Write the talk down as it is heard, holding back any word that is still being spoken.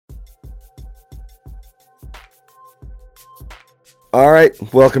All right,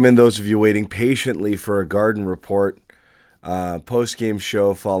 welcome in those of you waiting patiently for a Garden Report post-game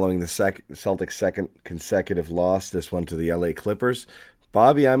show following the Celtics' second consecutive loss, this one to the LA Clippers.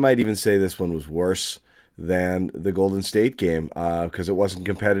 Bobby, I might even say this one was worse than the Golden State game because it wasn't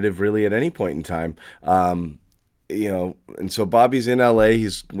competitive really at any point in time. And so Bobby's in LA.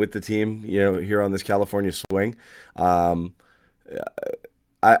 He's with the team, here on this California swing. Um,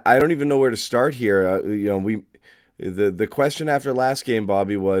 I don't even know where to start here. The question after last game,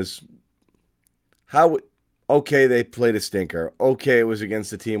 Bobby, was how okay they played a stinker. Okay, it was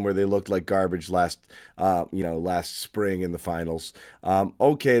against a team where they looked like garbage last spring in the finals.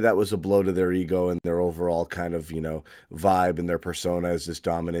 Okay, that was a blow to their ego and their overall kind of vibe and their persona as this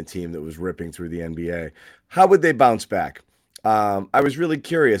dominant team that was ripping through the NBA. How would they bounce back? I was really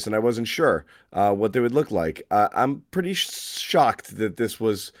curious and I wasn't sure what they would look like. I'm pretty shocked that this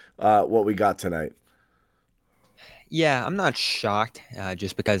was what we got tonight. Yeah, I'm not shocked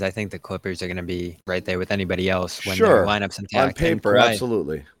just because I think the Clippers are going to be right there with anybody else when their Sure, lineup's on intact. And paper,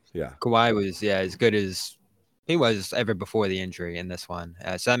 absolutely. Yeah. Kawhi was, as good as he was ever before the injury in this one.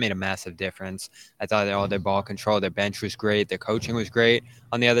 So that made a massive difference. I thought that all their ball control, their bench was great, their coaching was great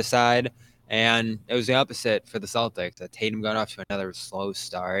on the other side. And it was the opposite for the Celtics. Tatum got off to another slow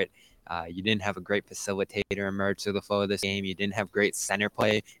start. You didn't have a great facilitator emerge through the flow of this game. You didn't have great center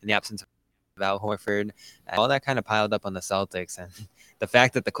play in the absence of Al Horford. All that kind of piled up on the Celtics. And the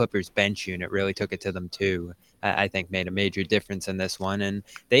fact that the Clippers bench unit really took it to them too, I think made a major difference in this one. And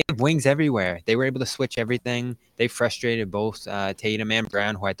they have wings everywhere. They were able to switch everything. They frustrated both Tatum and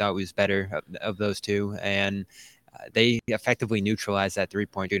Brown, who I thought was better of those two. And they effectively neutralized that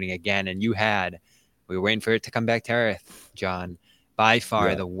three-point shooting again. And we were waiting for it to come back to earth, John. By far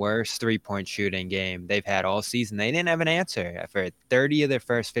Yeah. the worst three-point shooting game they've had all season. They didn't have an answer. For 30 of their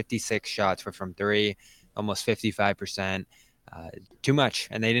first 56 shots were from three, almost 55%. Too much.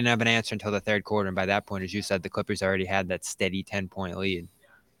 And they didn't have an answer until the third quarter. And by that point, as you said, the Clippers already had that steady 10-point lead.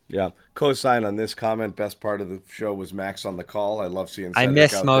 Yeah. Co-sign on this comment. Best part of the show was Max on the call. I love seeing I Cedric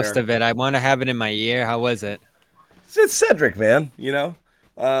missed out most there. of it. I want to have it in my ear. How was it? It's Cedric, man. It's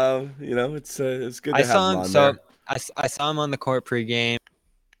good I to have saw him him. on So there. I saw him on the court pregame.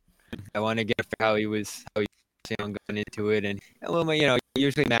 I want to get how he feeling going into it, and a little more.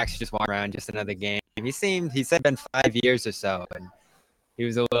 Usually Max just walk around, just another game. He said been 5 years or so, and he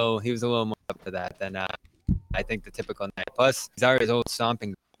was a little more up to that than I think the typical night. Plus, he's already his old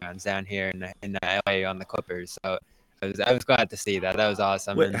stomping grounds down here in LA on the Clippers, so I was glad to see that. That was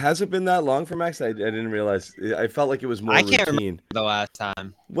awesome, Wait, and has it been that long for Max? I didn't realize. I felt like it was more I can't remember routine the last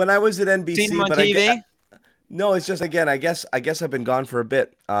time. when I was at Seen him NBC. on But TV? no, it's just again. I guess I've been gone for a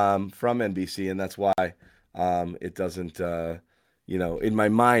bit from NBC, and that's why it doesn't. In my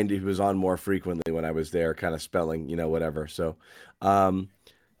mind, he was on more frequently when I was there, kind of spelling, whatever. So, um,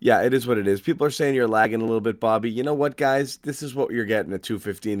 yeah, it is what it is. People are saying you're lagging a little bit, Bobby. You know what, guys? This is what you're getting at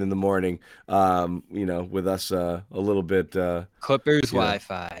 2:15 in the morning. With us a little bit. Clippers You know,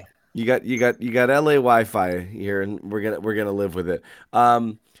 Wi-Fi. you got LA Wi-Fi here, and we're gonna live with it.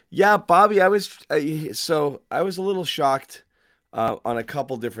 Yeah, Bobby, I was a little shocked on a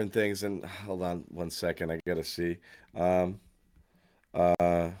couple different things. And hold on one second, I gotta see. Um,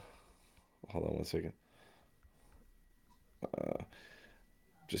 uh, Hold on one second.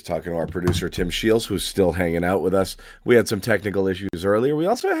 Just talking to our producer Tim Shields, who's still hanging out with us. We had some technical issues earlier. We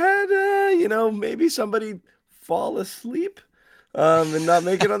also had, maybe somebody fall asleep and not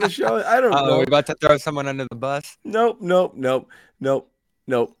make it on the show. I don't Oh, we're know. about to throw someone under the bus. Nope, nope, nope, nope,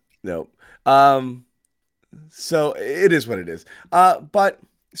 nope, nope. Um, so it is what it is. But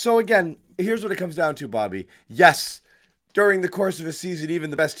so again, here's what it comes down to, Bobby. Yes, during the course of a season, even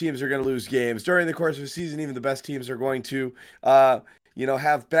the best teams are going to lose games. During the course of a season, even the best teams are going to,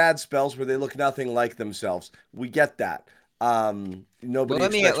 have bad spells where they look nothing like themselves. We get that. Well, Nobody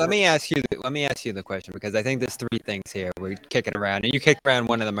let me expects. let me ask you let me ask you the question because I think there's three things here we're kicking around, and you kicked around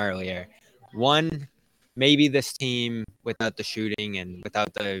one of them earlier. One, maybe this team without the shooting and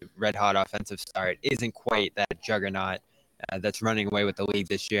without the red hot offensive start isn't quite that juggernaut that's running away with the league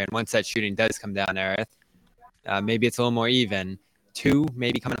this year. And once that shooting does come down to earth, maybe it's a little more even. Two,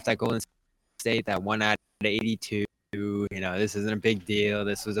 maybe coming off that Golden State, that 1 out of 82. This isn't a big deal.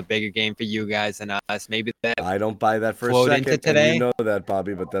 This was a bigger game for you guys than us. Maybe that I don't buy that for a flowed into second, and you today. know that,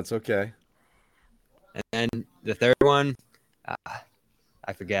 Bobby, but that's okay. And then the third one, uh,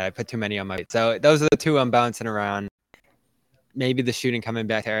 I forget. I put too many on my plate. So those are the two I'm bouncing around. Maybe the shooting coming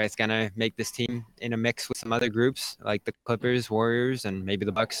back there is gonna make this team in a mix with some other groups like the Clippers, Warriors, and maybe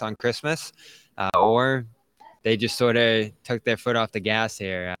the Bucks on Christmas. Or they just sort of took their foot off the gas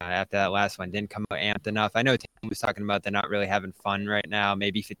here after that last one. Didn't come out amped enough. I know Tim was talking about they're not really having fun right now.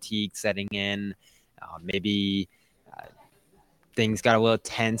 Maybe fatigue setting in. Maybe things got a little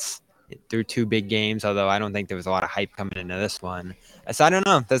tense through 2 big games, although I don't think there was a lot of hype coming into this one. So I don't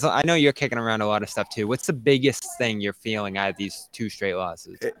know. I know you're kicking around a lot of stuff too. What's the biggest thing you're feeling out of these 2 straight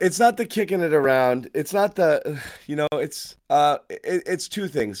losses? It's not the kicking it around. It's not the, it's two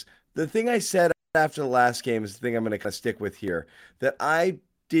things. The thing I said after the last game is the thing I'm going to kind of stick with here. That I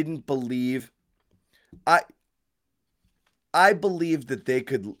didn't believe. I I believe that they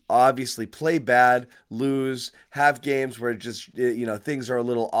could obviously play bad, lose, have games where just things are a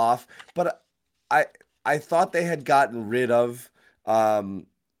little off. But I I thought they had gotten rid of um,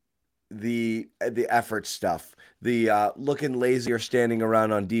 the effort stuff, the looking lazy or standing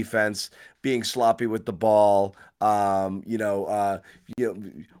around on defense, being sloppy with the ball,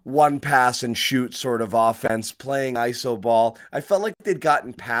 one pass and shoot sort of offense, playing iso ball. I felt like they'd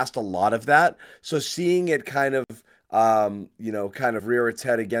gotten past a lot of that. So seeing it kind of rear its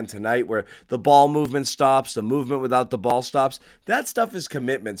head again tonight, where the ball movement stops, the movement without the ball stops. That stuff is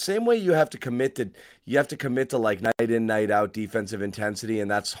commitment. Same way you have to commit to like night in, night out defensive intensity, and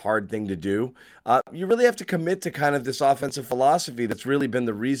that's a hard thing to do. You really have to commit to kind of this offensive philosophy that's really been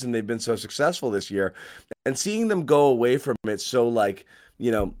the reason they've been so successful this year. And seeing them go away from it so like,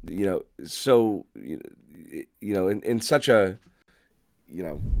 in such a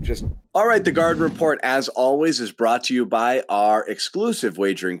just all right. The Garden Report, as always, is brought to you by our exclusive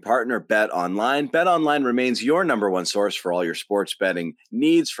wagering partner, Bet Online. Bet Online remains your number one source for all your sports betting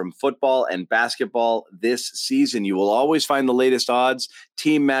needs from football and basketball this season. You will always find the latest odds,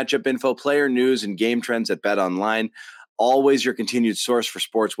 team matchup info, player news, and game trends at Bet Online. Always your continued source for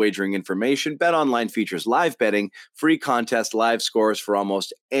sports wagering information. BetOnline features live betting, free contest, live scores for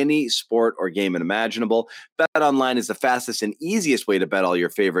almost any sport or game imaginable. BetOnline is the fastest and easiest way to bet all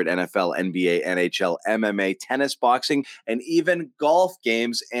your favorite NFL, NBA, NHL, MMA, tennis, boxing, and even golf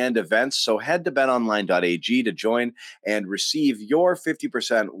games and events. So head to betonline.ag to join and receive your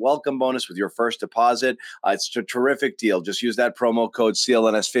 50% welcome bonus with your first deposit. It's a terrific deal. Just use that promo code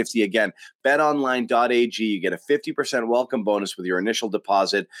CLNS50. Again, betonline.ag. You get a 50% welcome bonus with your initial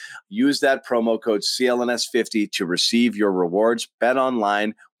deposit. Use that promo code CLNS50 to receive your rewards. Bet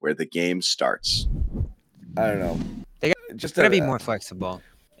online, where the game starts. I don't know. They gotta be more flexible.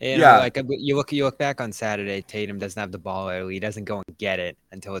 Like you look back on Saturday, Tatum doesn't have the ball early. He doesn't go and get it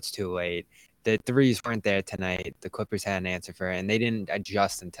until it's too late. The threes weren't there tonight. The Clippers had an answer for it, and they didn't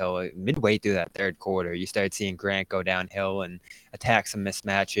adjust until midway through that third quarter. You started seeing Grant go downhill and attack some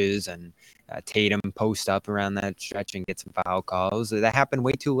mismatches, and Tatum post up around that stretch and get some foul calls. That happened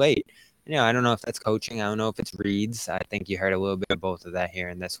way too late. I don't know if that's coaching. I don't know if it's reads. I think you heard a little bit of both of that here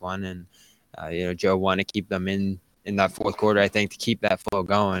in this one, and Joe wanted to keep them in that fourth quarter, I think, to keep that flow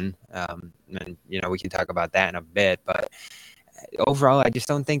going. And we can talk about that in a bit, but overall, I just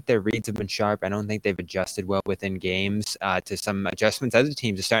don't think their reads have been sharp. I don't think they've adjusted well within games to some adjustments other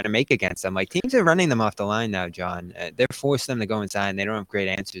teams are starting to make against them. Like, teams are running them off the line now, John. They're forcing them to go inside, and they don't have great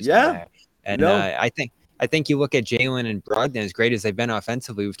answers in there. And no. I think you look at Jalen and Brogdon, as great as they've been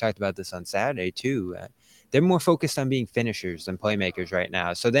offensively, we've talked about this on Saturday too. They're more focused on being finishers than playmakers right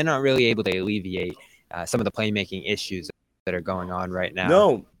now. So they're not really able to alleviate some of the playmaking issues that are going on right now.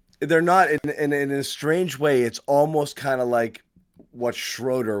 No, they're not. In a strange way, it's almost kind of like what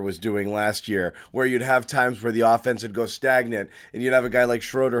Schroeder was doing last year, where you'd have times where the offense would go stagnant and you'd have a guy like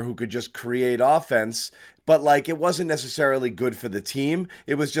Schroeder who could just create offense, but like it wasn't necessarily good for the team.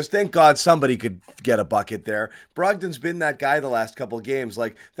 It was just, thank God somebody could get a bucket there. Brogdon's been that guy the last couple of games.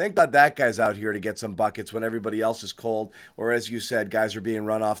 Like, thank God that guy's out here to get some buckets when everybody else is cold, or as you said, guys are being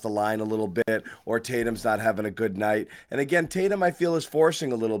run off the line a little bit, or Tatum's not having a good night. And again, Tatum, I feel, is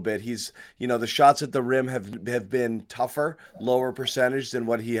forcing a little bit. He's, the shots at the rim have been tougher, lower percentage than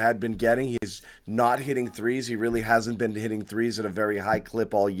what he had been getting. He's not hitting threes. He really hasn't been hitting threes at a very high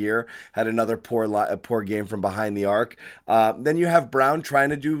clip all year. Had another poor game from behind the arc. Then you have Brown trying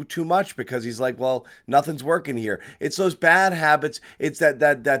to do too much because he's like, well, nothing's working here. It's those bad habits. It's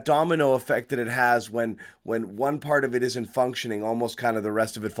that domino effect that it has when one part of it isn't functioning, almost kind of the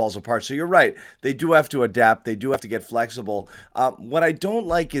rest of it falls apart. So you're right. They do have to adapt. They do have to get flexible. What I don't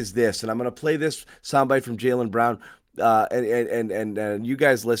like is this, and I'm going to play this soundbite from Jaylen Brown, and you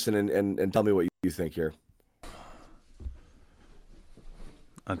guys listen and tell me what you think here.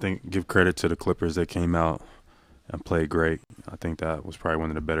 I think give credit to the Clippers. They came out and played great. I think that was probably one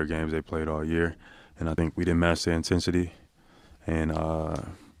of the better games they played all year. And I think we didn't match the intensity. And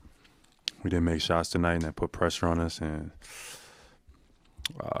we didn't make shots tonight, and that put pressure on us. And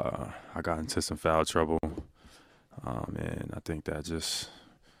I got into some foul trouble. And I think that just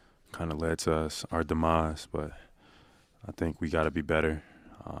kind of led to our demise. But I think we got to be better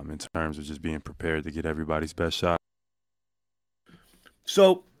in terms of just being prepared to get everybody's best shot.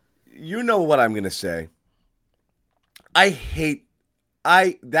 So, you know what I'm going to say. I hate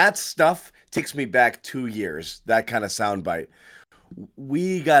I that stuff takes me back 2 years. That kind of soundbite.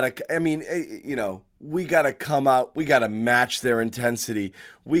 We gotta. I mean, we gotta come out. We gotta match their intensity.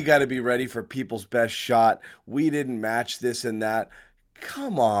 We gotta be ready for people's best shot. We didn't match this and that.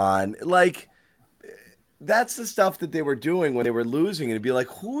 Come on, like that's the stuff that they were doing when they were losing, and it'd be like,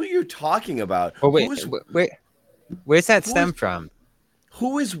 who are you talking about? Well, wait, where's that Who's stem from?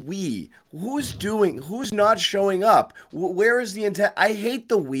 Who is we? Who's not showing up? Where is the intent? I hate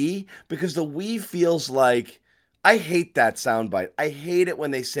the we because the we feels like I hate that soundbite. I hate it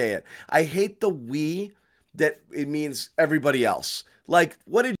when they say it. I hate the we that it means everybody else. Like,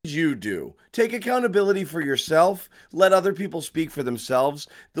 what did you do? Take accountability for yourself. Let other people speak for themselves.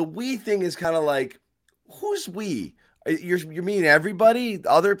 The we thing is kind of like, who's we? You mean everybody,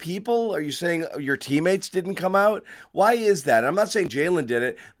 other people? Are you saying your teammates didn't come out? Why is that? I'm not saying Jalen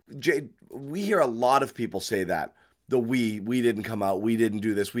did it. We hear a lot of people say that. We didn't come out. We didn't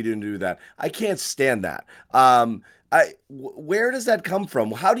do this. We didn't do that. I can't stand that. Where does that come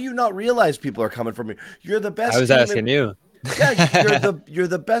from? How do you not realize people are coming from you? You're the I best was team asking you. yeah, you're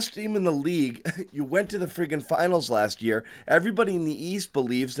the best team in the league. You went to the friggin' finals last year. Everybody in the East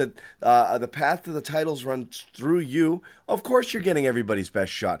believes that the path to the titles runs through you. Of course, you're getting everybody's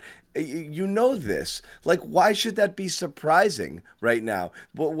best shot. You know this. Like, why should that be surprising right now?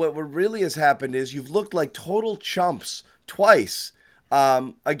 But what really has happened is you've looked like total chumps twice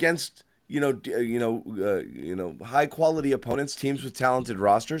against high quality opponents, teams with talented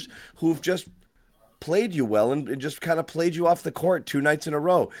rosters who've just played you well and just kind of played you off the court 2 nights in a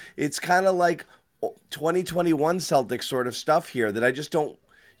row. It's kind of like 2021 Celtics sort of stuff here that I just don't.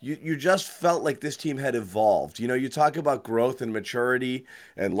 You just felt like this team had evolved. You talk about growth and maturity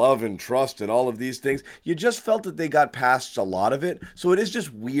and love and trust and all of these things. You just felt that they got past a lot of it. So it is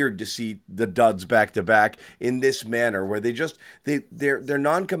just weird to see the duds back to back in this manner where they're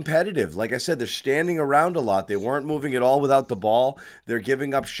non-competitive. Like I said, they're standing around a lot. They weren't moving at all without the ball. They're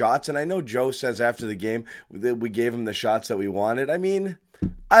giving up shots. And I know Joe says after the game that we gave him the shots that we wanted. I mean,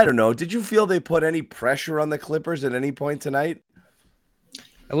 I don't know. Did you feel they put any pressure on the Clippers at any point tonight?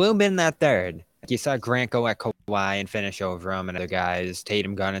 A little bit in that third. You saw Grant go at Kawhi and finish over him and other guys.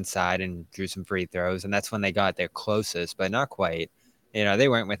 Tatum got inside and drew some free throws, and that's when they got their closest, but not quite. They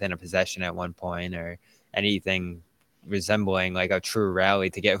weren't within a possession at one point or anything resembling like a true rally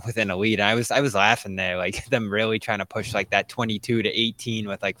to get within a lead. I was laughing there, like them really trying to push like that 22-18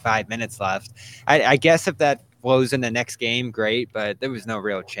 with like 5 minutes left. I guess if that flows in the next game, great, but there was no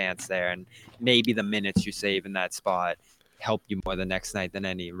real chance there. And maybe the minutes you save in that spot help you more the next night than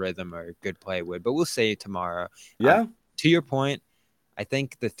any rhythm or good play would. But we'll see tomorrow. Yeah. To your point, I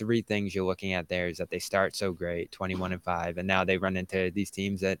think the three things you're looking at there is that they start so great, 21-5, and now they run into these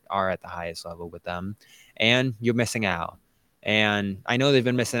teams that are at the highest level with them, and you're missing out. And I know they've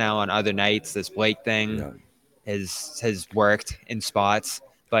been missing out on other nights. This Blake thing has worked in spots,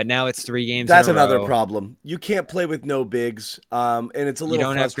 but now it's 3 games That's in a another row. problem. You can't play with no bigs, and it's a little You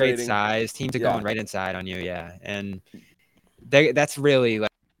don't have great frustrating. size. Teams are going right inside on you, yeah. And that's really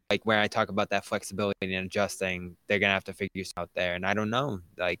like where I talk about that flexibility and adjusting. They're gonna have to figure out there, and I don't know.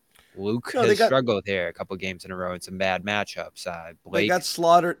 Like Luke has struggled here a couple games in a row in some bad matchups. Blake, they got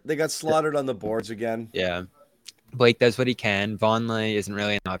slaughtered. They got slaughtered on the boards again. Yeah, Blake does what he can. Vonleh isn't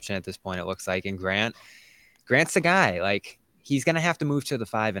really an option at this point. It looks like, and Grant's the guy. Like he's gonna have to move to the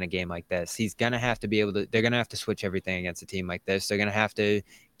 5 in a game like this. He's gonna have to be able to. They're gonna have to switch everything against a team like this. They're gonna have to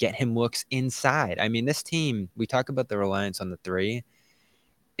get him looks inside. I mean, this team. We talk about the reliance on the 3.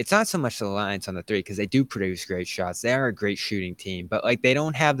 It's not so much the reliance on the 3 because they do produce great shots. They are a great shooting team, but like they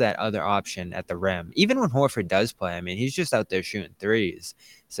don't have that other option at the rim. Even when Horford does play, I mean, he's just out there shooting threes.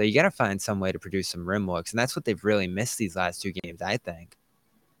 So you got to find some way to produce some rim looks, and that's what they've really missed these last 2 games, I think.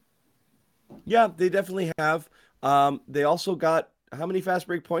 Yeah, they definitely have. They also got how many fast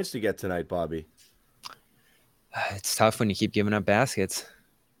break points to get tonight, Bobby? It's tough when you keep giving up baskets.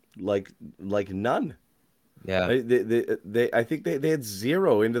 Like none. Yeah, I think they had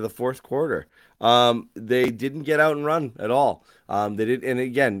 0 into the fourth quarter. They didn't get out and run at all. They did, and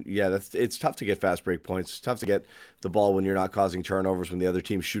again, yeah, it's tough to get fast break points. It's tough to get the ball when you're not causing turnovers, when the other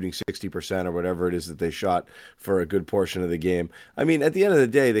team's shooting 60% or whatever it is that they shot for a good portion of the game. I mean, at the end of the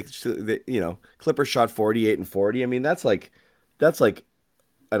day, Clippers shot 48 and 40. I mean, that's like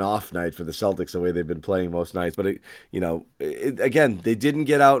an off night for the Celtics the way they've been playing most nights. But again, they didn't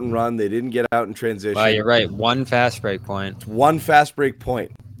get out and run. They didn't get out in transition. Well, you're right. One fast break point. One fast break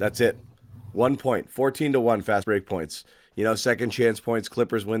point. That's it. 1 point. 14-1 fast break points. Second chance points.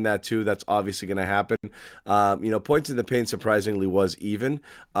 Clippers win that too. That's obviously going to happen. Points in the paint surprisingly was even.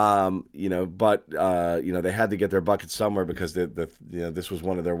 But they had to get their buckets somewhere because this was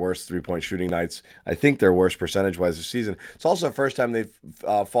one of their worst 3-point shooting nights. I think their worst percentage-wise this season. It's also the first time they've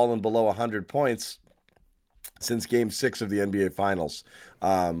fallen below 100 points since Game 6 of the NBA Finals.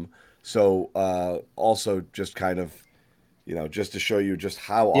 Also just kind of, just to show you just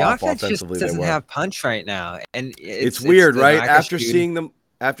how The off offense offensively just doesn't they were. have punch right now, and It's weird, the right? lack of After shooting.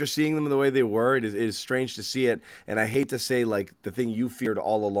 seeing them the way they were, it is strange to see it. And I hate to say, like, the thing you feared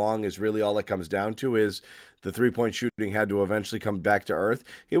all along is really all it comes down to is the 3-point shooting had to eventually come back to earth.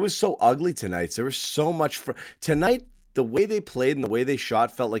 It was so ugly tonight. There was so much tonight. The way they played and the way they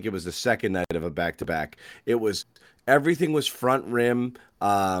shot felt like it was the second night of a back-to-back. It was everything was front rim,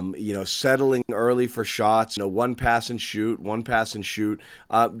 settling early for shots, one pass and shoot, one pass and shoot.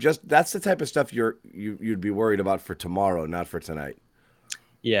 Just that's the type of stuff you'd be worried about for tomorrow, not for tonight.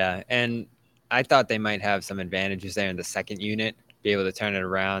 Yeah, and I thought they might have some advantages there in the second unit, be able to turn it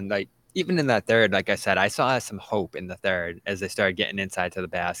around. Like even in that third, like I said, I saw some hope in the third as they started getting inside to the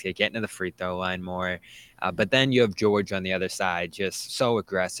basket, getting to the free throw line more. But then you have George on the other side, just so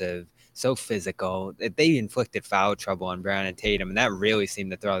aggressive, so physical. They inflicted foul trouble on Brown and Tatum, and that really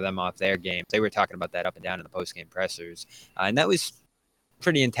seemed to throw them off their game. They were talking about that up and down in the post-game pressers, and that was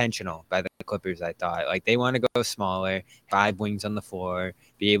pretty intentional by the Clippers, I thought. Like they want to go smaller, 5 wings on the floor,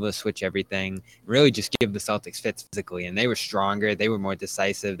 be able to switch everything, really just give the Celtics fits physically. And they were stronger. They were more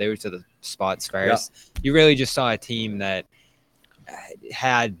decisive. They were to the spots first. Yeah. You really just saw a team that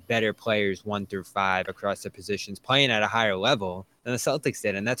had better players 1 through 5 across the positions playing at a higher level than the Celtics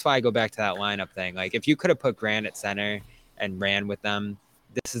did. And that's why I go back to that lineup thing. Like if you could have put Grant at center and ran with them,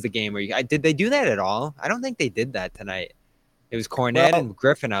 this is the game where did they do that at all? I don't think they did that tonight. It was Cornette and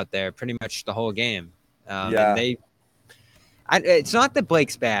Griffin out there pretty much the whole game. And it's not that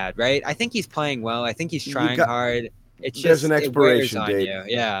Blake's bad, right? I think he's playing well. I think he's trying hard. It's just there's an expiration date.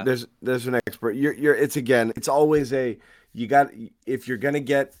 Yeah. There's an it's always if you're going to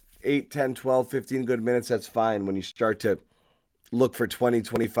get 8, 10, 12, 15 good minutes, that's fine. When you start to look for 20,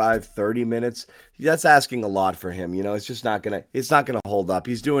 25, 30 minutes, that's asking a lot for him. It's just not going to hold up.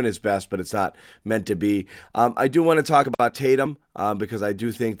 He's doing his best, but it's not meant to be. I do want to talk about Tatum because I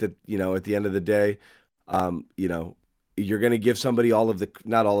do think that, at the end of the day, you're going to give somebody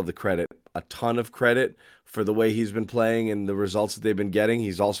not all of the credit, a ton of credit for the way he's been playing and the results that they've been getting.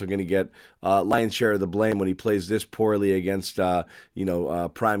 He's also going to get lion's share of the blame when he plays this poorly against,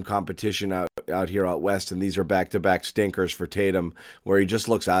 prime competition out here out west. And these are back-to-back stinkers for Tatum where he just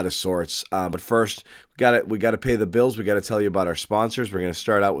looks out of sorts. But first, we got to pay the bills. We got to tell you about our sponsors. We're going to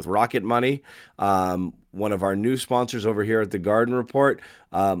start out with Rocket Money, one of our new sponsors over here at the Garden Report.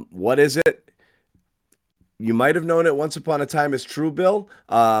 What is it? You might have known it once upon a time as Truebill.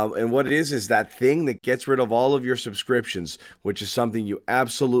 And what it is that thing that gets rid of all of your subscriptions, which is something you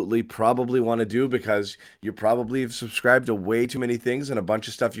absolutely probably want to do because you probably have subscribed to way too many things and a bunch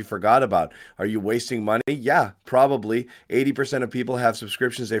of stuff you forgot about. Are you wasting money? Yeah, probably. 80% of people have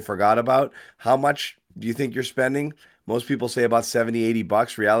subscriptions they forgot about. How much do you think you're spending? Most people say about 70, 80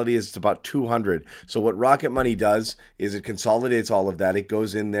 bucks. Reality is it's about 200. So what Rocket Money does is it consolidates all of that. It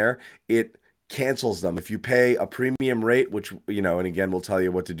goes in there. It cancels them. If you pay a premium rate, which, and again, we'll tell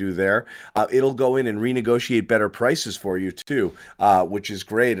you what to do there, it'll go in and renegotiate better prices for you too, which is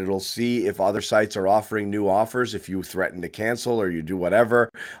great. It'll see if other sites are offering new offers, if you threaten to cancel or you do whatever.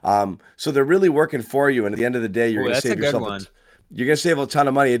 So they're really working for you. And at the end of the day, you're going to save yourself you're going to save a ton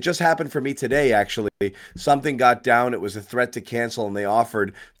of money. It just happened for me today, actually. Something got down. It was a threat to cancel, and they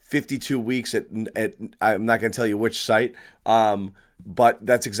offered 52 weeks at I'm not going to tell you which site, but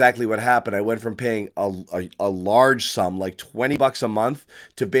that's exactly what happened. I went from paying a large sum, like $20 a month,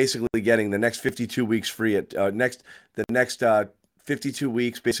 to basically getting the next 52 weeks free at the next 52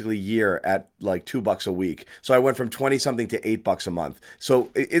 weeks, basically year at like $2 a week. So I went from 20 something to $8 a month. So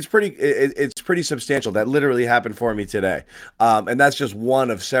it's pretty substantial. That literally happened for me today. And that's just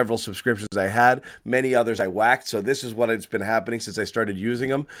one of several subscriptions I had. Many others I whacked. So this is what it's been happening since I started using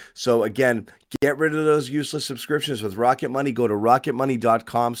them. So again, get rid of those useless subscriptions with Rocket Money. Go to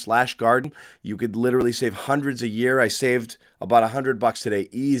rocketmoney.com/garden. You could literally save hundreds a year. I saved about $100 today.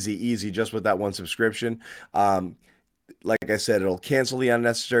 Easy, just with that one subscription. Like I said, it'll cancel the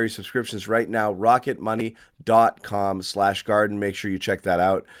unnecessary subscriptions right now. Rocketmoney.com/garden. Make sure you check that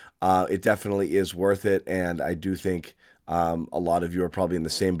out. It definitely is worth it. And I do think A lot of you are probably in the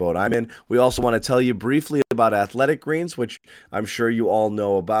same boat I'm in. We also want to tell you briefly about Athletic Greens, which I'm sure you all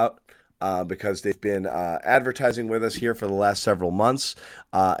know about. Because they've been advertising with us here for the last several months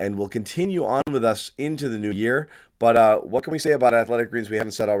and will continue on with us into the new year. But what can we say about Athletic Greens we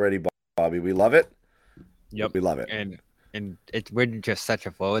haven't said already, Bobby? We love it. Yep. We love it. And we're just such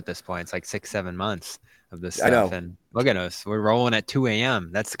a flow at this point. It's like 6-7 months of this stuff. I know. And look at us. We're rolling at 2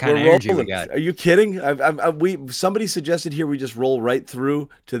 a.m. That's the kind of energy we got. Are you kidding? Somebody suggested here we just roll right through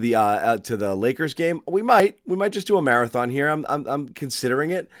to the Lakers game. We might just do a marathon here. I'm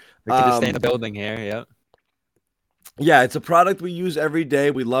considering it. We can just stay in the building here. Yep. Yeah, it's a product we use every day.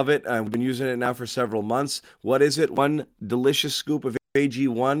 We love it. We've been using it now for several months. What is it? One delicious scoop of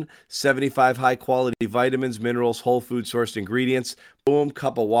AG1, 75 high-quality vitamins, minerals, whole food sourced ingredients. Boom,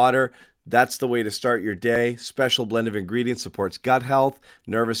 cup of water. That's the way to start your day. Special blend of ingredients supports gut health,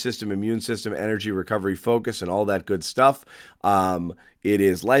 nervous system, immune system, energy, recovery, focus, and all that good stuff. It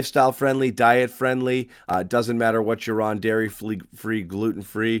is lifestyle friendly, diet friendly. Doesn't matter what you're on, dairy free, gluten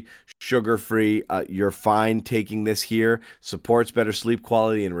free, sugar free. You're fine taking this here. Supports better sleep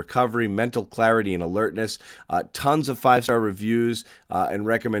quality and recovery, mental clarity and alertness. Tons of 5-star reviews and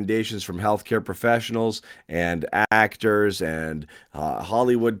recommendations from healthcare professionals and actors and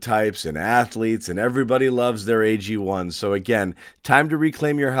Hollywood types and athletes, and everybody loves their AG1. So again, time to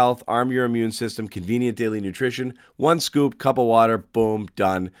reclaim your health, arm your immune system, convenient daily nutrition, one scoop, cup of water, boom,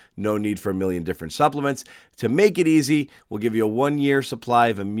 done. No need for a million different supplements. To make it easy, we'll give you a 1-year supply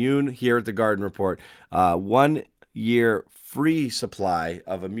of Immune here at the Garden Report. 1-year free supply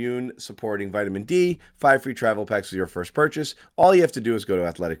of immune supporting vitamin D, 5 free travel packs with your first purchase. All you have to do is go to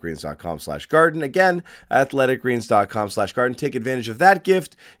athleticgreens.com/garden. Again, athleticgreens.com/garden. Take advantage of that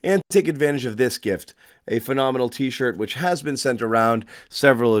gift and take advantage of this gift. A phenomenal t-shirt which has been sent around.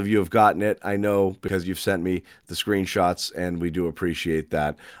 Several of you have gotten it. I know because you've sent me the screenshots, and we do appreciate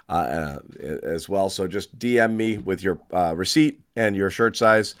that as well. So just DM me with your receipt and your shirt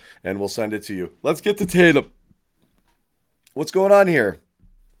size, and we'll send it to you. Let's get to Tatum. What's going on here?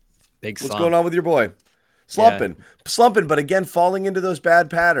 Big slump. What's going on with your boy? Slumping, but again, falling into those bad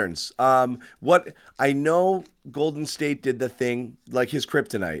patterns. What I know, Golden State did the thing like his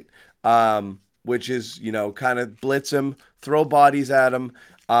kryptonite, which is, kind of blitz him, throw bodies at him.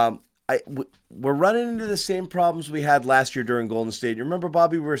 We're running into the same problems we had last year during Golden State. You remember,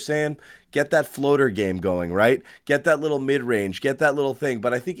 Bobby, we were saying, get that floater game going, right? Get that little mid-range, get that little thing.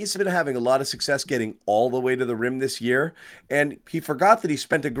 But I think he's been having a lot of success getting all the way to the rim this year. And he forgot that he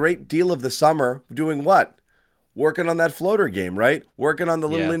spent a great deal of the summer doing what? Working on that floater game, right? Working on the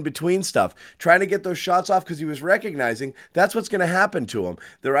little in-between stuff. Trying to get those shots off because he was recognizing that's what's going to happen to him.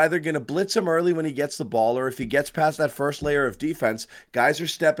 They're either going to blitz him early when he gets the ball, or if he gets past that first layer of defense, guys are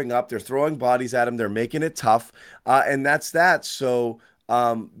stepping up. They're throwing bodies at him. They're making it tough. And that's that. So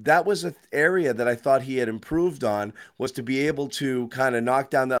that was an area that I thought he had improved on, was to be able to kind of knock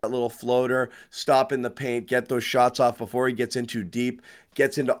down that little floater, stop in the paint, get those shots off before he gets in too deep,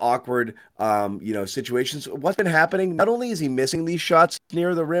 gets into awkward, situations. What's been happening? Not only is he missing these shots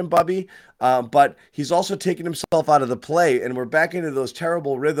near the rim, Bobby, but he's also taking himself out of the play, and we're back into those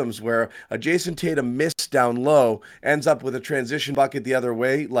terrible rhythms where a Jason Tatum miss down low ends up with a transition bucket the other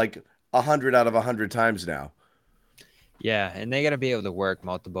way, like 100 out of 100 times now. Yeah, and they got to be able to work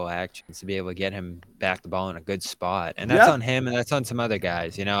multiple actions to be able to get him back the ball in a good spot. And that's on him, and that's on some other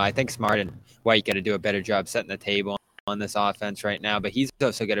guys. I think Smart and White got to do a better job setting the table on this offense right now, but he's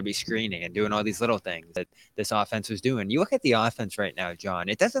also got to be screening and doing all these little things that this offense was doing. You look at the offense right now, John,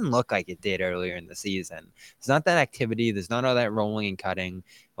 it doesn't look like it did earlier in the season. There's not that activity. There's not all that rolling and cutting.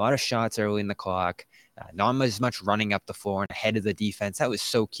 A lot of shots early in the clock. Not as much running up the floor and ahead of the defense. That was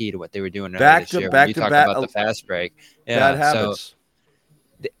so key to what they were doing this year. When you talk about the fast break. Bad habits.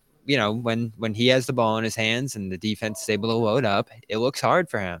 So, when he has the ball in his hands and the defense is able to load up, it looks hard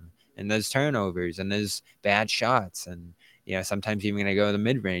for him. And there's turnovers and there's bad shots. And, sometimes even going to go to the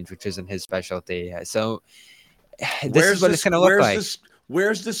mid-range, which isn't his specialty. So this is what it's going to look like.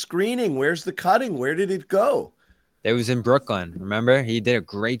 Where's the screening? Where's the cutting? Where did it go? It was in Brooklyn. Remember, he did a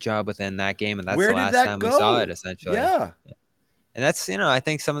great job within that game, and that's the last time we saw it, essentially. Yeah. And that's, I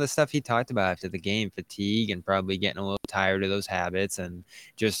think some of the stuff he talked about after the game, fatigue and probably getting a little tired of those habits and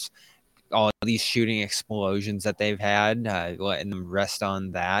just all these shooting explosions that they've had, letting them rest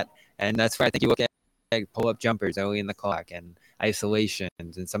on that. And that's why I think you look at pull-up jumpers early in the clock and isolations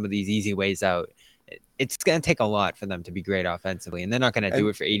and some of these easy ways out. It's going to take a lot for them to be great offensively, and they're not going to do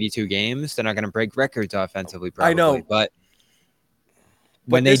it for 82 games. They're not going to break records offensively, probably. I know. But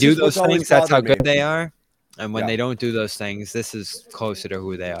when they do those things, that's how good they are. And when Yeah. they don't do those things, this is closer to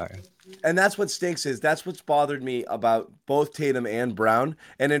who they are. And that's what stinks is that's what's bothered me about both Tatum and Brown.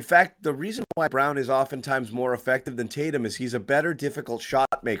 And in fact, the reason why Brown is oftentimes more effective than Tatum is he's a better difficult shot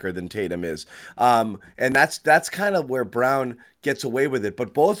maker than Tatum is. And that's kind of where Brown gets away with it.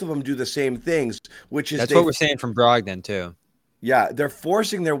 But both of them do the same things, which is That's they what we're saying from Brogdon too. yeah, they're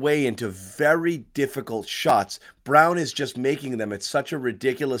forcing their way into very difficult shots. Brown is just making them at such a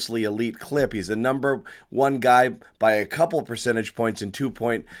ridiculously elite clip. He's the number one guy by a couple percentage points in 2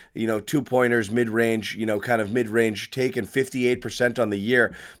 point, 2 pointers, mid range, kind of mid range taken 58% on the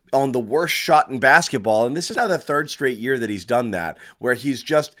year on the worst shot in basketball. And this is now the third straight year that he's done that, where he's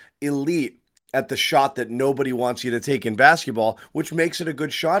just elite at the shot that nobody wants you to take in basketball, which makes it a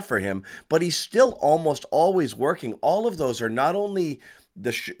good shot for him. But he's still almost always working. All of those are not only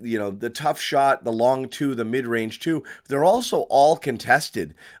the tough shot, the long two, the mid range two. They're also all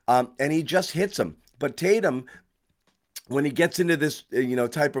contested, and he just hits them. But Tatum, when he gets into this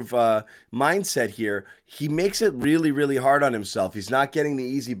type of mindset here, he makes it really really hard on himself. He's not getting the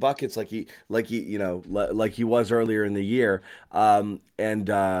easy buckets like he was earlier in the year, and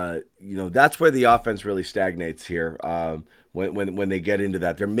that's where the offense really stagnates here. When they get into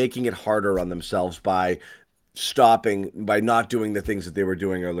that, they're making it harder on themselves by not doing the things that they were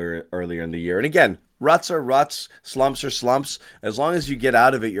doing earlier in the year. And again, ruts are ruts, slumps are slumps. As long as you get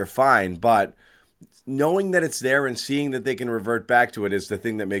out of it, you're fine. But knowing that it's there and seeing that they can revert back to it is the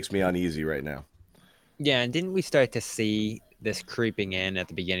thing that makes me uneasy right now. Yeah, and didn't we start to see this creeping in at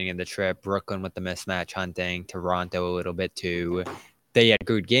the beginning of the trip? Brooklyn with the mismatch hunting, Toronto a little bit too. They had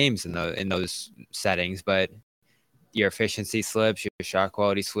good games in those settings, but your efficiency slips, your shot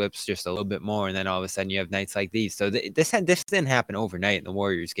quality slips just a little bit more, and then all of a sudden you have nights like these. So this didn't happen overnight in the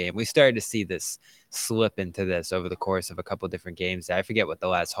Warriors game. We started to see this slip into this over the course of a couple of different games. I forget what the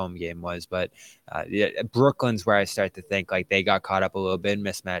last home game was, but Brooklyn's where I start to think like they got caught up a little bit in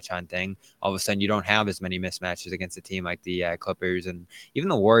mismatch hunting. All of a sudden you don't have as many mismatches against a team like the Clippers, and even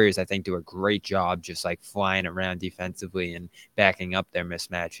the Warriors I think do a great job just like flying around defensively and backing up their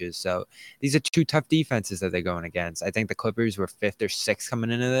mismatches. So these are two tough defenses that they're going against. I think the Clippers were 5th or 6th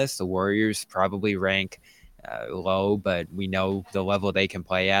coming into this. The Warriors probably rank low, but we know the level they can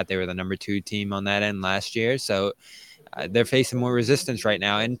play at. They were the number 2 team on that end last year. So they're facing more resistance right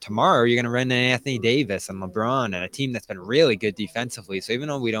now. And tomorrow you're going to run into Anthony Davis and LeBron and a team that's been really good defensively. So even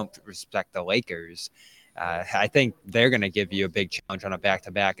though we don't respect the Lakers, I think they're going to give you a big challenge on a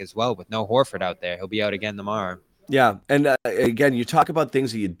back-to-back as well with no Horford out there. He'll be out again tomorrow. Yeah, and again, you talk about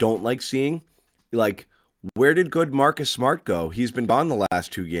things that you don't like seeing, like where did good Marcus Smart go? He's been gone the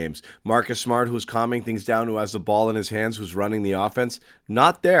last 2 games. Marcus Smart, who's calming things down, who has the ball in his hands, who's running the offense,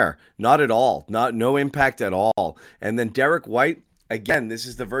 not there, not at all, no impact at all. And then Derek White, again, this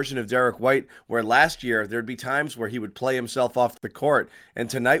is the version of Derek White where last year there'd be times where he would play himself off the court, and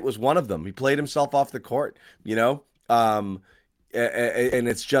tonight was one of them. He played himself off the court, and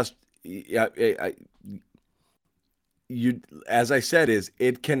it's just. Yeah, as I said, is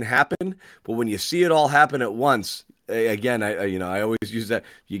it can happen, but when you see it all happen at once, again, I always use that.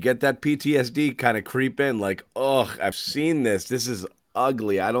 You get that PTSD kind of creep in, like, oh, I've seen this. This is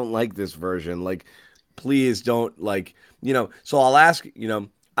ugly. I don't like this version. Like, please don't So I'll ask.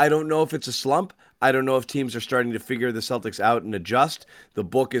 I don't know if it's a slump. I don't know if teams are starting to figure the Celtics out and adjust. The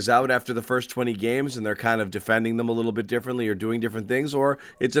book is out after the first 20 games, and they're kind of defending them a little bit differently or doing different things, or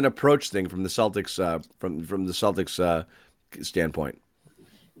it's an approach thing from the Celtics from the Celtics standpoint.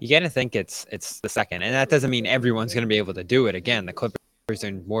 You got to think it's the second, and that doesn't mean everyone's going to be able to do it. Again, the Clippers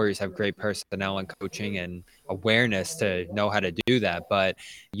and Warriors have great personnel and coaching and awareness to know how to do that. But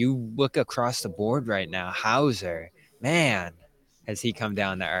you look across the board right now, Hauser, man, has he come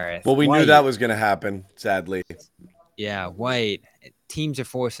down to earth? Well, we knew that was going to happen, sadly. Yeah, White. Teams are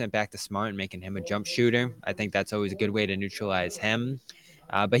forcing it back to Smart and making him a jump shooter. I think that's always a good way to neutralize him.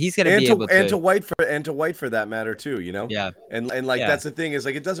 But he's going to be able to and to White for that matter too, Yeah. And that's the thing is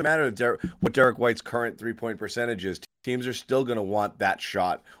like it doesn't matter what Derek White's current 3-point percentage is. Teams are still going to want that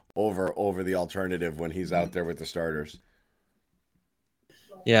shot over the alternative when he's out there with the starters.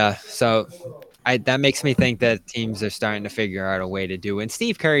 Yeah, so that makes me think that teams are starting to figure out a way to do it. And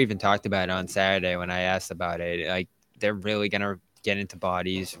Steve Kerr even talked about it on Saturday when I asked about it. Like they're really going to get into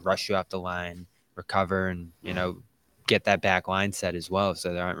bodies, rush you off the line, recover, and get that back line set as well,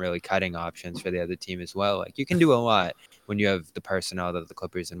 so there aren't really cutting options for the other team as well. Like you can do a lot when you have the personnel that the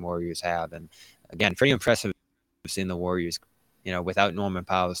Clippers and Warriors have. And again, pretty impressive seeing the Warriors, without Norman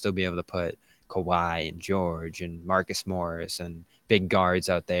Powell, still be able to put Kawhi and George and Marcus Morris and big guards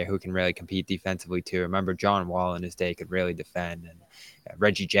out there who can really compete defensively too. Remember, John Wall in his day could really defend, and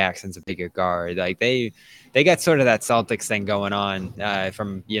Reggie Jackson's a bigger guard. Like they got sort of that Celtics thing going on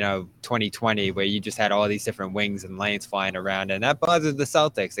from 2020, where you just had all these different wings and lanes flying around, and that bothered the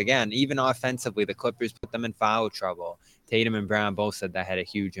Celtics. Again, even offensively, the Clippers put them in foul trouble. Tatum and Brown both said that had a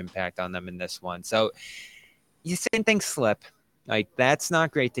huge impact on them in this one. So you're seeing things slip. Like, that's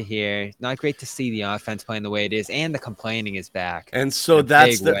not great to hear. Not great to see the offense playing the way it is, and the complaining is back. And so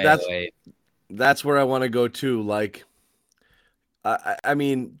that's where I want to go to. Like, I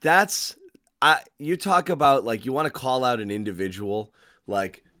mean, you talk about, like, you want to call out an individual,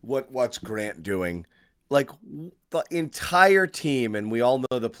 like what's Grant doing? Like, the entire team, and we all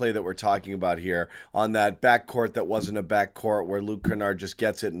know the play that we're talking about here on that backcourt that wasn't a backcourt, where Luke Kennard just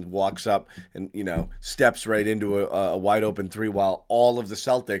gets it and walks up and steps right into a wide open three, while all of the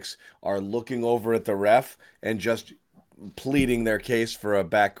Celtics are looking over at the ref and just pleading their case for a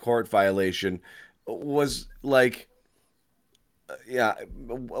backcourt violation, was like, yeah,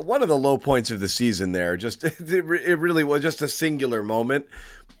 one of the low points of the season there. Just it really was just a singular moment.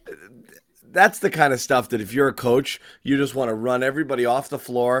 That's the kind of stuff that if you're a coach, you just want to run everybody off the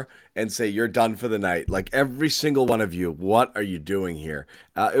floor and say, you're done for the night. Like, every single one of you, what are you doing here?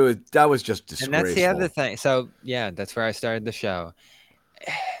 That was just disgraceful. And that's the other thing. So, yeah, that's where I started the show.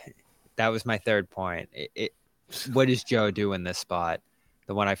 That was my third point. What does Joe do in this spot?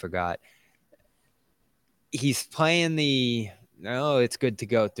 The one I forgot. He's playing it's good to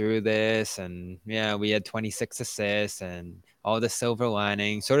go through this. And, yeah, we had 26 assists and all the silver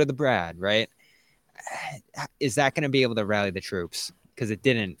lining, sort of the Brad, right? Is that going to be able to rally the troops? Because it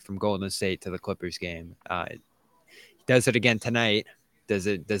didn't from Golden State to the Clippers game. Does it again tonight? Does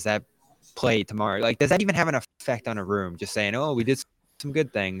that play tomorrow? Like, does that even have an effect on a room? Just saying, oh, we did some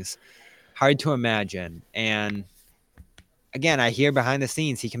good things. Hard to imagine. And again, I hear behind the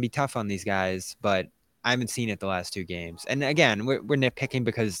scenes he can be tough on these guys, but I haven't seen it the last two games. And again, we're nitpicking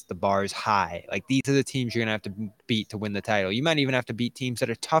because the bar is high. Like, these are the teams you're going to have to beat to win the title. You might even have to beat teams that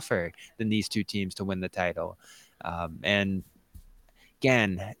are tougher than these two teams to win the title. And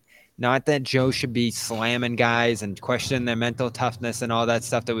again, not that Joe should be slamming guys and questioning their mental toughness and all that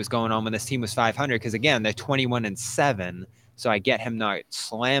stuff that was going on when this team was 500. Because again, they're 21-7. So I get him not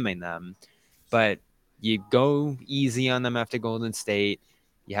slamming them, but you go easy on them after Golden State.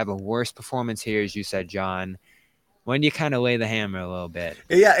 You have a worse performance here, as you said, John. When do you kind of lay the hammer a little bit?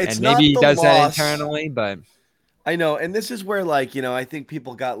 Yeah, it's and not maybe he does loss. that internally, but I know, and this is where, like, I think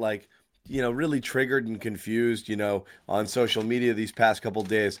people got, like, really triggered and confused, on social media these past couple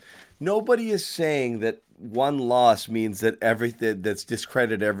days. Nobody is saying that one loss means that everything that's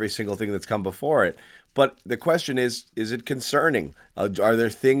discredited every single thing that's come before it. But the question is it concerning? Are there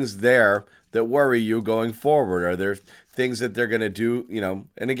things there that worry you going forward? Are there things that they're going to do,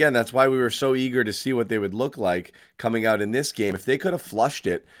 and again, that's why we were so eager to see what they would look like coming out in this game. If they could have flushed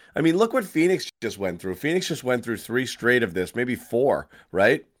it, I mean, look what Phoenix just went through. Phoenix just went through 3 straight of this, maybe 4,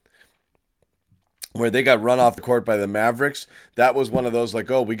 right? Where they got run off the court by the Mavericks. That was one of those, like,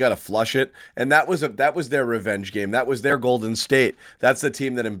 oh, we got to flush it. And that was their revenge game. That was their Golden State. That's the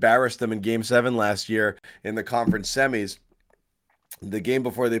team that embarrassed them in Game 7 last year in the conference semis. The game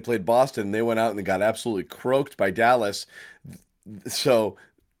before they played Boston, they went out and they got absolutely croaked by Dallas. So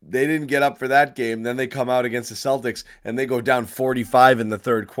they didn't get up for that game. Then they come out against the Celtics and they go down 45 in the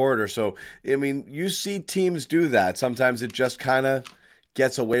third quarter. So, I mean, you see teams do that. Sometimes it just kind of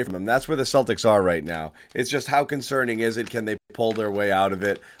gets away from them. That's where the Celtics are right now. It's just, how concerning is it? Can they pull their way out of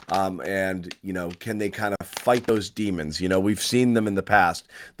it? And, can they kind of fight those demons? We've seen them in the past.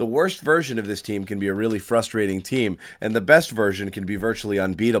 The worst version of this team can be a really frustrating team, and the best version can be virtually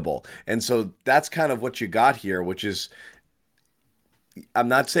unbeatable. And so that's kind of what you got here, which is, I'm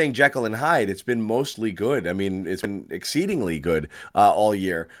not saying Jekyll and Hyde. It's been mostly good. I mean, it's been exceedingly good all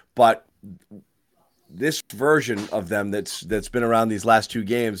year. But this version of them that's been around these last 2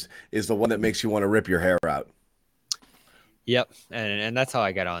 games is the one that makes you want to rip your hair out. Yep, and that's all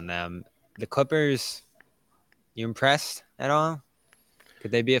I got on them. The Clippers, you impressed at all?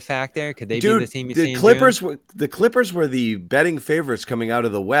 Could they be a factor? Could they be the team you see in June? The Clippers were the betting favorites coming out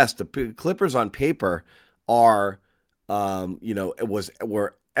of the West. The Clippers on paper are,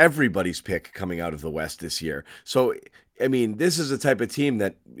 were everybody's pick coming out of the West this year. So, I mean, this is the type of team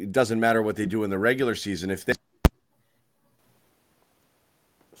that it doesn't matter what they do in the regular season.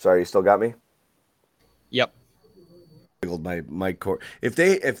 Sorry, you still got me? Yep. My core. If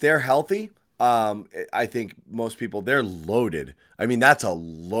they're healthy, I think most people, they're loaded. I mean, that's a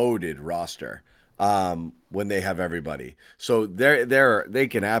loaded roster. when they have everybody. So they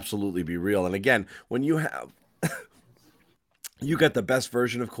can absolutely be real. And again, when you got the best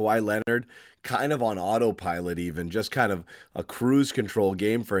version of Kawhi Leonard kind of on autopilot, even just kind of a cruise control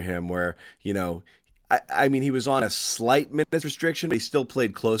game for him where, I mean, he was on a slight minutes restriction, but he still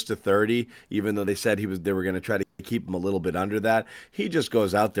played close to 30, even though they said they were going to try to keep him a little bit under that. He just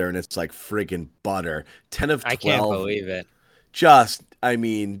goes out there and it's like friggin' butter. 10 of 12. I can't believe it. Just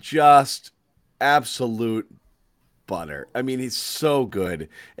absolute butter. I mean, he's so good,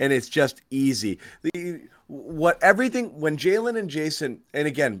 and it's just easy. When Jalen and Jason, and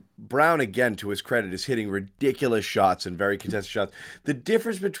again, Brown, again, to his credit, is hitting ridiculous shots and very contested shots. The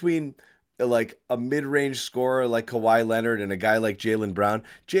difference between like a mid-range scorer like Kawhi Leonard and a guy like Jalen Brown.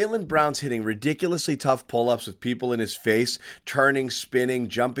 Jalen Brown's hitting ridiculously tough pull-ups with people in his face, turning, spinning,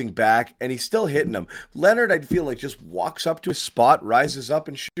 jumping back, and he's still hitting them. Leonard, I'd feel like, just walks up to a spot, rises up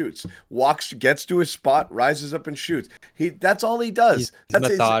and shoots. Gets to his spot, rises up and shoots. That's all he does. He's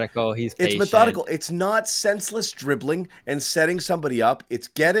methodical. He's patient. It's methodical. It's not senseless dribbling and setting somebody up. It's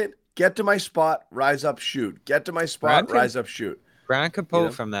get to my spot, rise up, shoot. Get to my spot, rise up, shoot. Brown could pull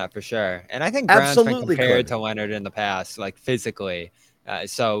from that for sure. And I think Brown's been compared to Leonard in the past, like physically.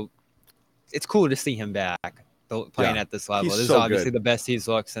 So it's cool to see him back playing at this level. This is obviously the best he's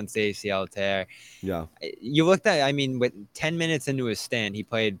looked since the ACL tear. Yeah. You looked at, I mean, with 10 minutes into his stint, he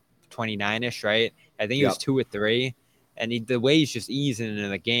played 29-ish, right? I think he was 2 or 3. And the way he's just easing into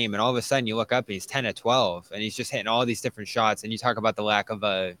the game, and all of a sudden you look up and he's 10 of 12, and he's just hitting all these different shots. And you talk about the lack of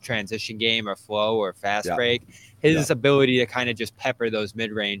a transition game or flow or fast break. His ability to kind of just pepper those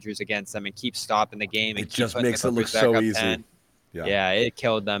mid-rangers against them and keep stopping the game. And it just makes it look so easy. 10. Yeah, it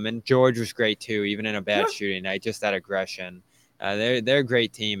killed them. And George was great too, even in a bad shooting night. Just that aggression. They're a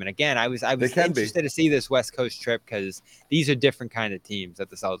great team. And again, I was interested to see this West Coast trip because these are different kind of teams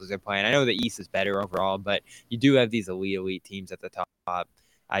that the Celtics are playing. I know the East is better overall, but you do have these elite teams at the top.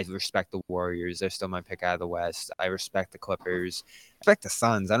 I respect the Warriors. They're still my pick out of the West. I respect the Clippers. I respect the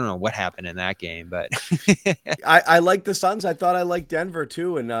Suns. I don't know what happened in that game, but I like the Suns. I thought I liked Denver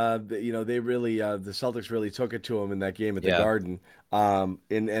too, and they really the Celtics really took it to them in that game at the Garden.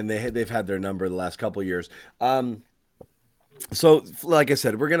 And they've had their number the last couple of years. So, like I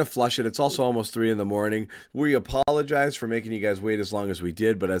said, we're going to flush it. It's also almost 3 a.m. We apologize for making you guys wait as long as we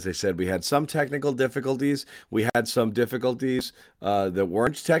did. But as I said, we had some technical difficulties. We had some difficulties that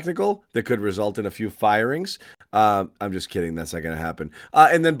weren't technical that could result in a few firings. I'm just kidding. That's not going to happen.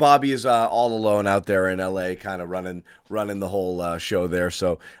 And then Bobby is all alone out there in LA, kind of running the whole show there.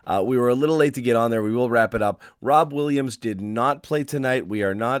 So we were a little late to get on there. We will wrap it up. Rob Williams did not play tonight. We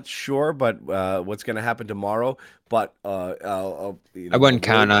are not sure, but what's going to happen tomorrow. But I wouldn't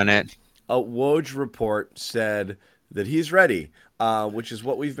count on it. A Woj report said that he's ready, which is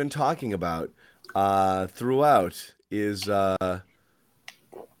what we've been talking about throughout. Is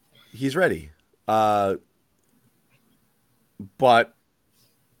he's ready, but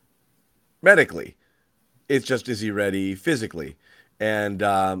medically, it's just is he ready physically, and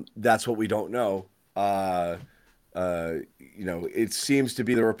that's what we don't know. It seems to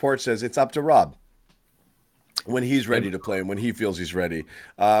be the report says it's up to Rob when he's ready to play and when he feels he's ready.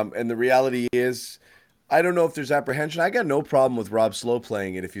 And the reality is, I don't know if there's apprehension. I got no problem with Rob slow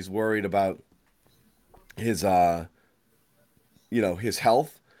playing it if he's worried about his, his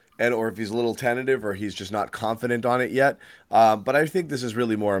health or if he's a little tentative or he's just not confident on it yet. But I think this is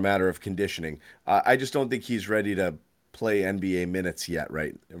really more a matter of conditioning. I just don't think he's ready to play NBA minutes yet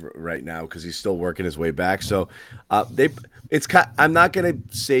right now because he's still working his way back. So I'm not going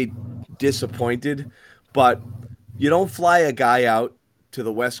to say disappointed, but you don't fly a guy out to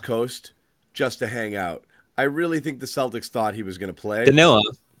the West Coast just to hang out. I really think the Celtics thought he was going to play. Danilo.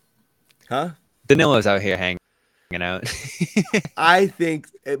 Huh? Danilo's out here hanging out. I think,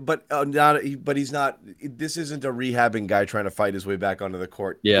 but he's not. This isn't a rehabbing guy trying to fight his way back onto the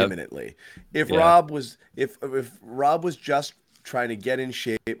court imminently. If Rob was just trying to get in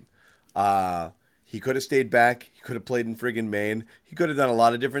shape, he could have stayed back. He could have played in friggin' Maine. He could have done a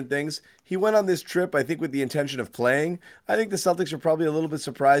lot of different things. He went on this trip, I think, with the intention of playing. I think the Celtics are probably a little bit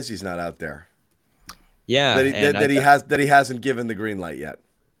surprised he's not out there. Yeah, that he hasn't given the green light yet.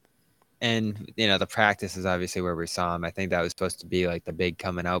 And the practice is obviously where we saw him. I think that was supposed to be like the big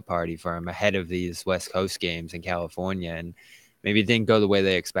coming out party for him ahead of these West Coast games in California, and maybe it didn't go the way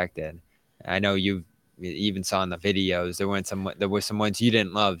they expected. I know you even saw in the videos there were some ones you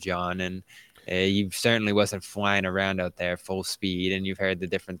didn't love, John, and you certainly wasn't flying around out there full speed. And you've heard the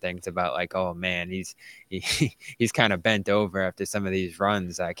different things about like, oh man, he's kind of bent over after some of these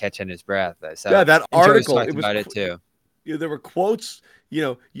runs, catching his breath. So yeah, that article talked about it too. there were quotes.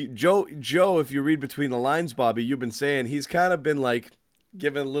 Joe, if you read between the lines, Bobby, you've been saying he's kind of been like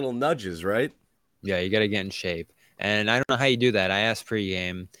giving little nudges, right? Yeah, you got to get in shape. And I don't know how you do that. I asked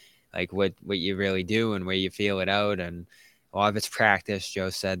pregame, like what you really do and where you feel it out. And a lot of it's practice. Joe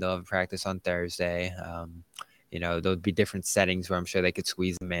said they'll have practice on Thursday. There'll be different settings where I'm sure they could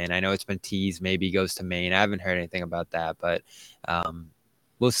squeeze him in. I know it's been teased. Maybe he goes to Maine. I haven't heard anything about that, but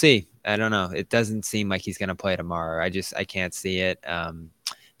we'll see. I don't know. It doesn't seem like he's going to play tomorrow. I can't see it.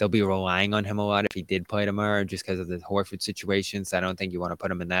 They'll be relying on him a lot if he did play tomorrow just because of the Horford situation. So I don't think you want to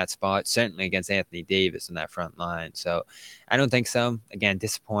put him in that spot, certainly against Anthony Davis in that front line. So I don't think so. Again,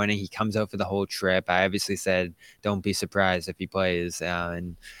 disappointing. He comes out for the whole trip. I obviously said don't be surprised if he plays.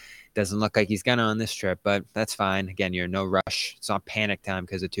 And doesn't look like he's gonna on this trip, but that's fine. Again, you're in no rush. It's not panic time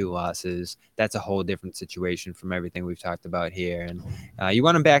because of 2 losses. That's a whole different situation from everything we've talked about here. And you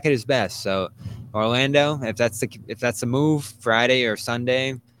want him back at his best. So Orlando, if that's the move, Friday or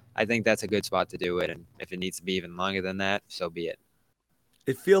Sunday, I think that's a good spot to do it. And if it needs to be even longer than that, so be it.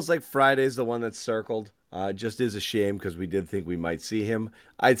 It feels like Friday's the one that's circled. Just is a shame because we did think we might see him.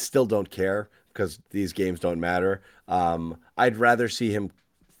 I still don't care because these games don't matter. I'd rather see him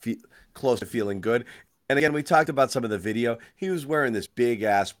close to feeling good. And again, we talked about some of the video. He was wearing this big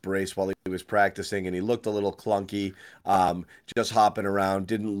ass brace while he was practicing, and he looked a little clunky, just hopping around.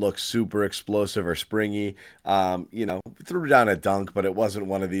 Didn't look super explosive or springy. Threw down a dunk, but it wasn't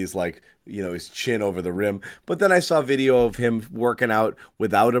one of these like his chin over the rim. But then I saw video of him working out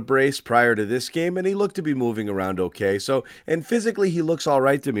without a brace prior to this game, and he looked to be moving around okay. So, and physically, he looks all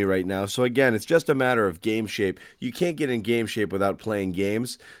right to me right now. So again, it's just a matter of game shape. You can't get in game shape without playing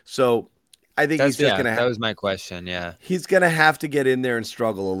games. So I think he's just gonna. That was my question. Yeah, he's gonna have to get in there and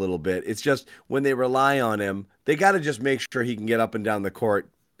struggle a little bit. It's just when they rely on him, they got to just make sure he can get up and down the court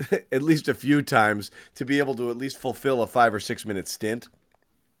at least a few times to be able to at least fulfill a 5 or 6 minute stint.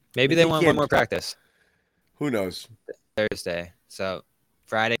 Maybe they want one more practice. Who knows? Thursday. So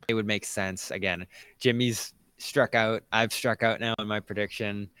Friday would make sense. Again, Jimmy's struck out. I've struck out now in my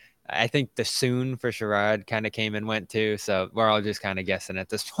prediction. I think the soon for Sherrod kind of came and went too. So we're all just kind of guessing at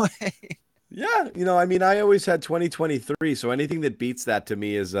this point. Yeah, I always had 2023, so anything that beats that to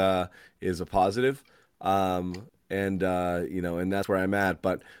me is a positive. And that's where I'm at.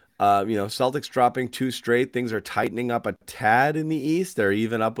 But Celtics dropping 2 straight. Things are tightening up a tad in the East. They're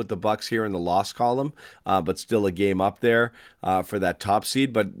even up with the Bucks here in the loss column, but still a game up there for that top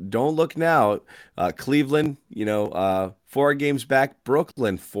seed. But don't look now. Cleveland, 4 games back.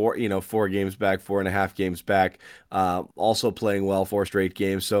 Brooklyn, 4 games back, 4.5 games back. Also playing well, 4 straight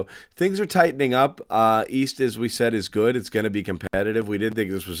games. So things are tightening up. East, as we said, is good. It's going to be competitive. We did think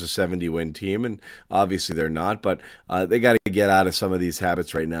this was a 70-win team, and obviously they're not. But they got to get out of some of these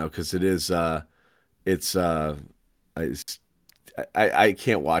habits right now because I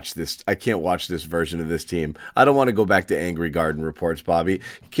can't watch this. I can't watch this version of this team. I don't want to go back to Angry Garden reports, Bobby.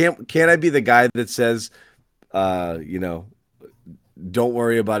 Can't I be the guy that says, don't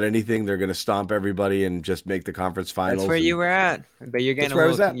worry about anything. They're going to stomp everybody and just make the conference finals. That's where you were at, but you're getting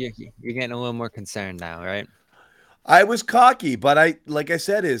you're getting a little more concerned now, right? I was cocky, but like I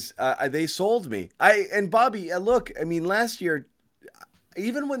said, they sold me. Bobby, look, I mean, last year,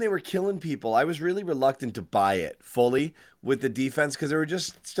 even when they were killing people, I was really reluctant to buy it fully with the defense because there were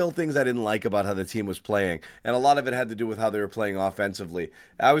just still things I didn't like about how the team was playing. And a lot of it had to do with how they were playing offensively.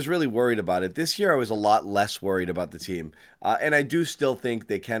 I was really worried about it. This year, I was a lot less worried about the team. And I do still think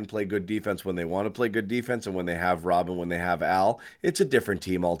they can play good defense when they want to play good defense and when they have Rob and when they have Al. It's a different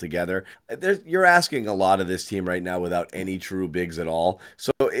team altogether. You're asking a lot of this team right now without any true bigs at all.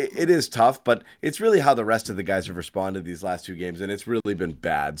 So it is tough, but it's really how the rest of the guys have responded these last 2 games, and it's really been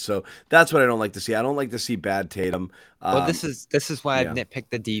bad. So that's what I don't like to see. I don't like to see bad Tatum. Well, this is why I've nitpicked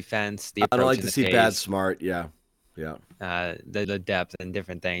the defense, the approach. I don't like to see bad Smart. Yeah. The depth and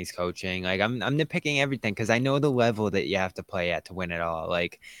different things, coaching. Like I'm nitpicking everything because I know the level that you have to play at to win it all.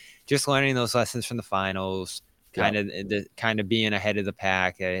 Like just learning those lessons from the finals, kind of being ahead of the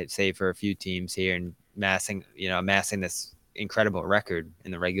pack, say for a few teams here, and amassing this incredible record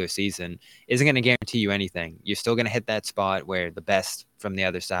in the regular season isn't going to guarantee you anything. You're still going to hit that spot where the best from the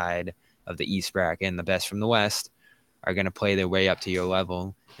other side of the East bracket and the best from the West are going to play their way up to your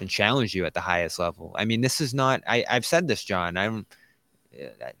level and challenge you at the highest level. I mean, this is not, I've said this, John.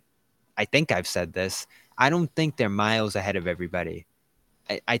 I think I've said this. I don't think they're miles ahead of everybody.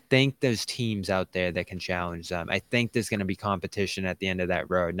 I think there's teams out there that can challenge them. I think there's going to be competition at the end of that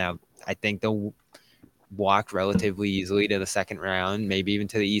road. Now, I think they'll walk relatively easily to the second round, maybe even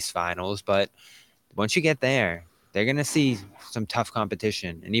to the East Finals. But once you get there, they're going to see some tough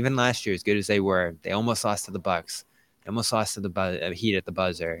competition. And even last year, as good as they were, they almost lost to the Bucks. Almost lost to the Heat at the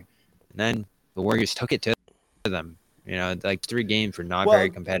buzzer. And then the Warriors took it to them. Like 3 games were not very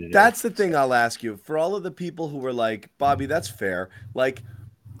competitive. That's the thing I'll ask you. For all of the people who were like, Bobby, that's fair. Like,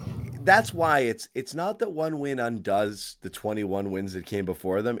 that's why it's not that one win undoes the 21 wins that came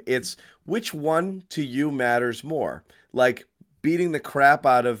before them. It's which one to you matters more. Like beating the crap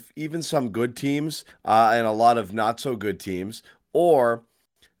out of even some good teams and a lot of not so good teams, or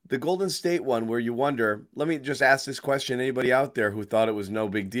the Golden State one where you wonder, let me just ask this question, anybody out there who thought it was no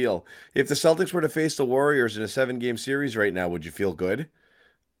big deal. If the Celtics were to face the Warriors in a 7-game series right now, would you feel good?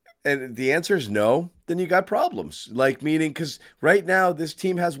 And the answer is no, then you got problems. Like, meaning, because right now this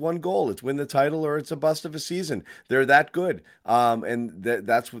team has one goal: it's win the title or it's a bust of a season. They're that good, and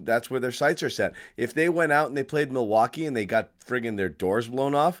that's where their sights are set. If they went out and they played Milwaukee and they got friggin' their doors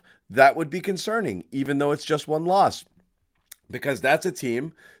blown off, that would be concerning, even though it's just one loss, because that's a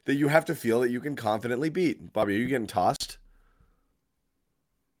team that you have to feel that you can confidently beat. Bobby, are you getting tossed?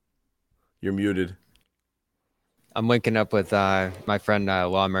 You're muted. I'm linking up with my friend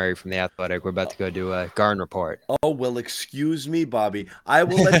Law Murray from The Athletic. We're about to go do a Garden Report. Oh, well, excuse me, Bobby. I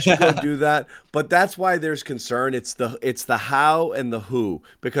will let you go do that, but that's why there's concern. It's the how and the who,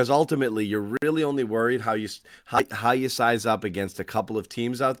 because ultimately you're really only worried how you size up against a couple of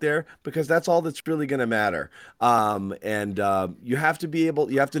teams out there, because that's all that's really going to matter. You have to be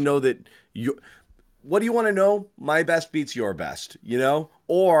able, you have to know that you. What do you want to know? My best beats your best,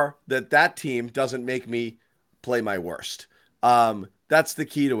 or that team doesn't make me play my worst. That's the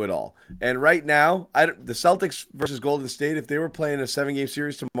key to it all. And right now, the Celtics versus Golden State, if they were playing a 7-game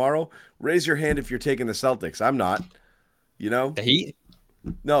series tomorrow, raise your hand if you're taking the Celtics. I'm not. The Heat?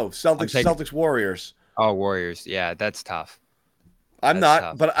 No, Celtics Warriors. Oh, Warriors. Yeah, that's tough. I'm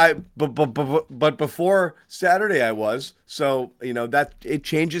not, tough. But before Saturday I was. So, that it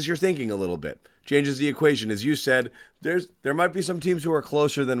changes your thinking a little bit. Changes the equation. As you said, there might be some teams who are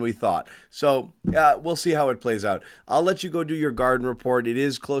closer than we thought. So we'll see how it plays out. I'll let you go do your Garden Report. It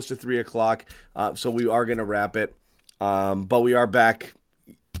is close to 3:00, so we are going to wrap it. But we are back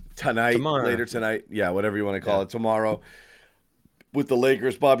later tonight. Yeah, whatever you want to call it, tomorrow with the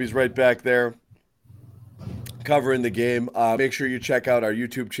Lakers. Bobby's right back there covering the game. Make sure you check out our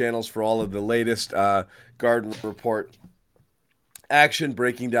YouTube channels for all of the latest Garden Report action,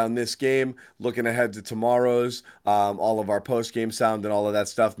 breaking down this game, looking ahead to tomorrow's, all of our post-game sound and all of that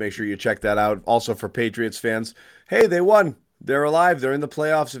stuff. Make sure you check that out. Also for Patriots fans, hey, they won. They're alive. They're in the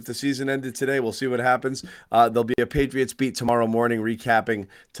playoffs. If the season ended today, we'll see what happens. There'll be a Patriots beat tomorrow morning recapping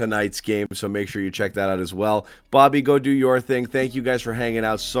tonight's game, so make sure you check that out as well. Bobby, go do your thing. Thank you guys for hanging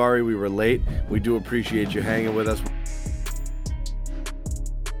out. Sorry we were late. We do appreciate you hanging with us.